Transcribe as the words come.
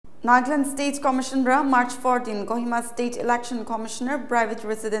Nagaland State Commissioner March 14, Kohima State Election Commissioner, Private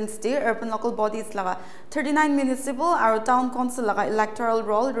Residence Day, Urban Local Bodies laga 39 municipal aro town council laga electoral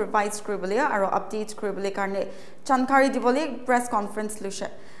roll revised kribole aro update kribole karne jankari dibole press conference lushe.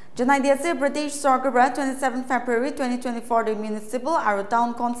 Janai diase British Sarkar 27 February 2024 the municipal aro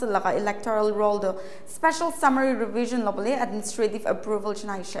town council laga electoral roll do special summary revision lobole administrative approval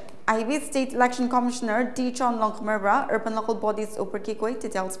janaishe. IB State Election Commissioner D. John Longmerbra Urban Local Bodies Uperkikoi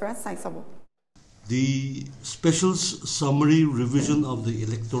details press saisabo. The special summary revision of the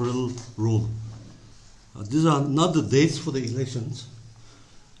electoral roll. These are not the dates for the elections.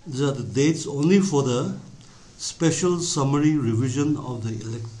 These are the dates only for the special summary revision of the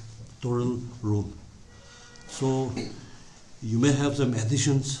electoral roll. So you may have some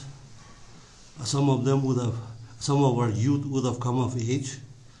additions. Some of our youth would have come of age.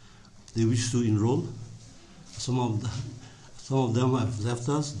 They wish to enroll. Some of them have left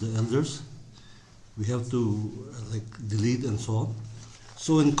us, the elders. We have to delete and so on.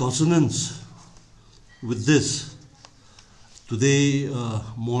 So in consonance with this, today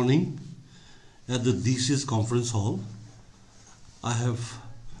morning at the DC's conference hall, I have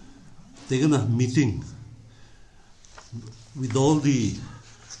taken a meeting with all the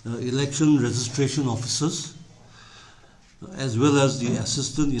election registration officers as well as the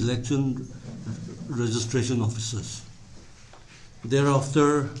assistant election registration officers.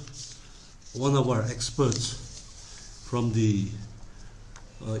 Thereafter, one of our experts from the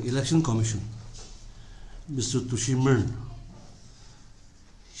Election Commission, Mr. Tushimern,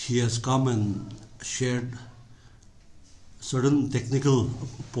 he has come and shared certain technical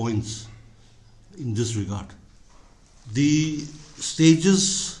points in this regard. The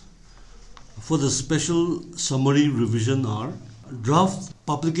stages for the special summary revision are draft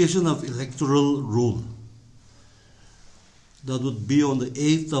publication of electoral roll. That would be on the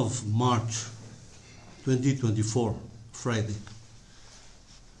 8th of March 2024, Friday.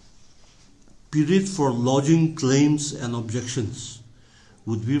 Period for lodging claims and objections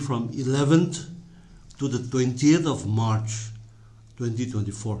would be from 11th to the 20th of March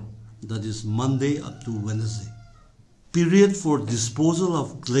 2024. That is Monday up to Wednesday. Period for disposal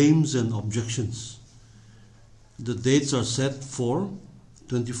of claims and objections. The dates are set for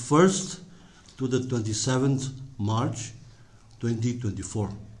 21st to the 27th March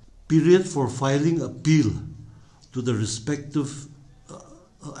 2024. Period for filing appeal to the respective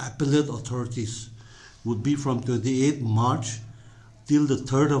appellate authorities would be from 28th March till the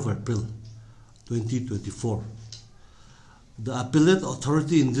 3rd of April 2024. The appellate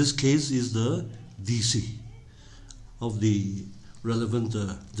authority in this case is the DC of the relevant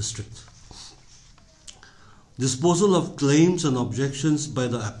district. Disposal of claims and objections by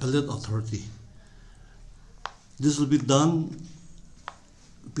the appellate authority. This will be done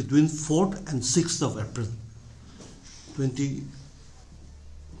between 4th and 6th of April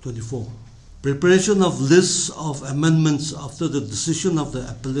 2024. Preparation of lists of amendments after the decision of the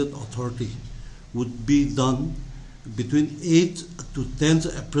appellate authority would be done between 8th to 10th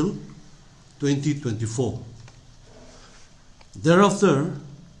April 2024. Thereafter,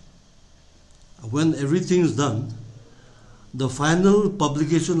 when everything is done, the final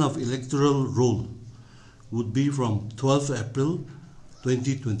publication of electoral roll would be from 12th April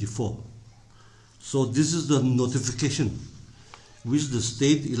 2024. So this is the notification which the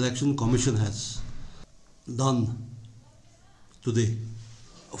State Election Commission has done today.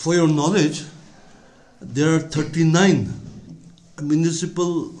 For your knowledge, there are 39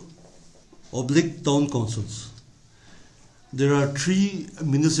 municipal town councils. There are 3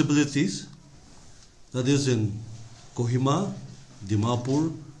 municipalities, that is in Kohima,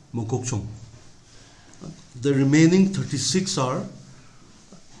 Dimapur, Mokokchung. The remaining 36 are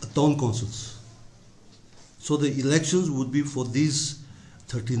town councils. So the elections would be for these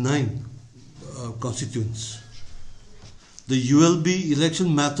 39 constituents. The ULB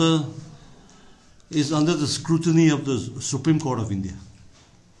election matter is under the scrutiny of the Supreme Court of India.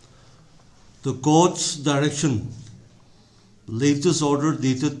 The court's direction, latest order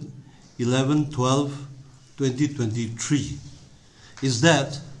dated 11/12/2023, is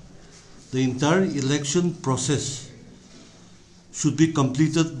that the entire election process should be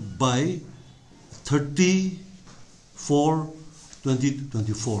completed by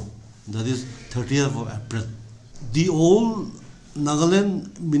 30/4/2024, that is 30th of April. The old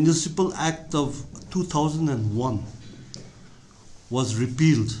Nagaland Municipal Act of 2001 was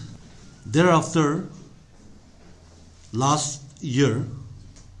repealed. Thereafter, last year,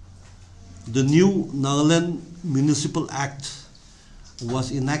 the new Nagaland Municipal Act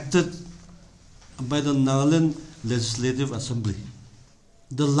was enacted by the Nagaland Legislative Assembly.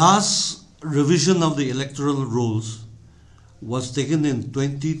 The last revision of the electoral rolls was taken in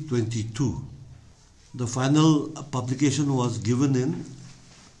 2022. The final publication was given in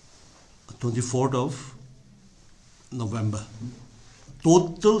 24th of November.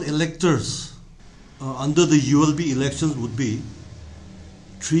 Total electors under the ULB elections would be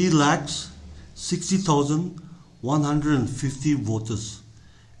 3,60,150 voters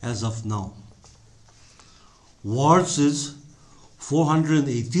as of now. Wards is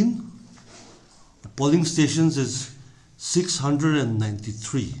 418. Polling stations is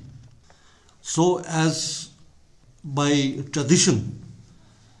 693. So, as by tradition,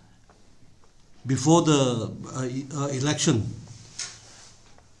 before the election,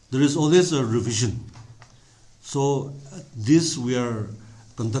 there is always a revision. So, this we are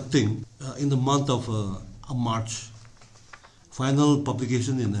conducting in the month of March. Final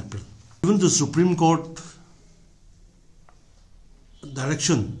publication in April. Even the Supreme Court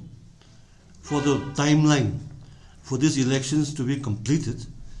direction for the timeline for these elections to be completed,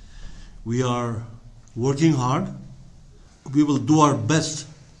 we are working hard. We will do our best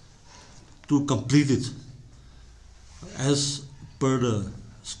to complete it as per the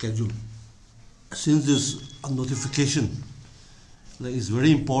schedule. Since this notification is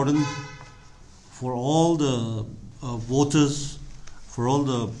very important for all the voters, for all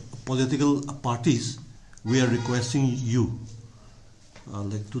the political parties, we are requesting you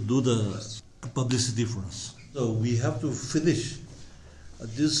to do the publicity for us. So we have to finish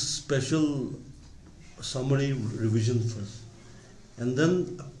this special summary revision first, and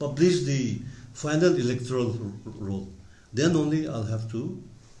then publish the final electoral roll. Then only I'll have to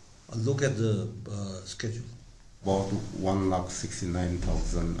look at the schedule. About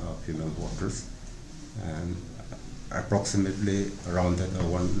 1,69,000 female voters, and approximately around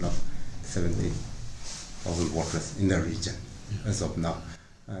 1,70,000 voters in the region as of now.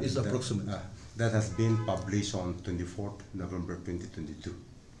 It's approximate. That has been published on 24th November 2022.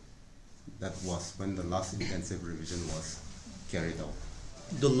 That was when the last intensive revision was carried out.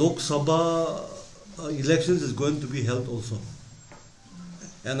 The Lok Sabha elections is going to be held also.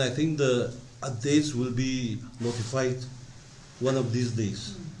 And I think the dates will be notified one of these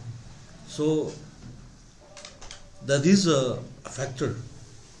days. So that is a factor,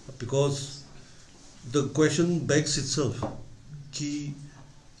 because the question begs itself,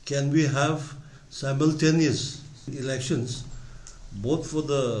 can we have simultaneous elections both for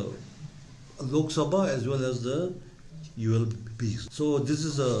the Lok Sabha as well as the ULB? So this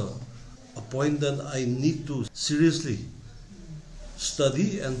is a point that I need to seriously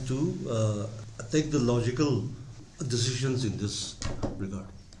study and to take the logical decisions in this regard.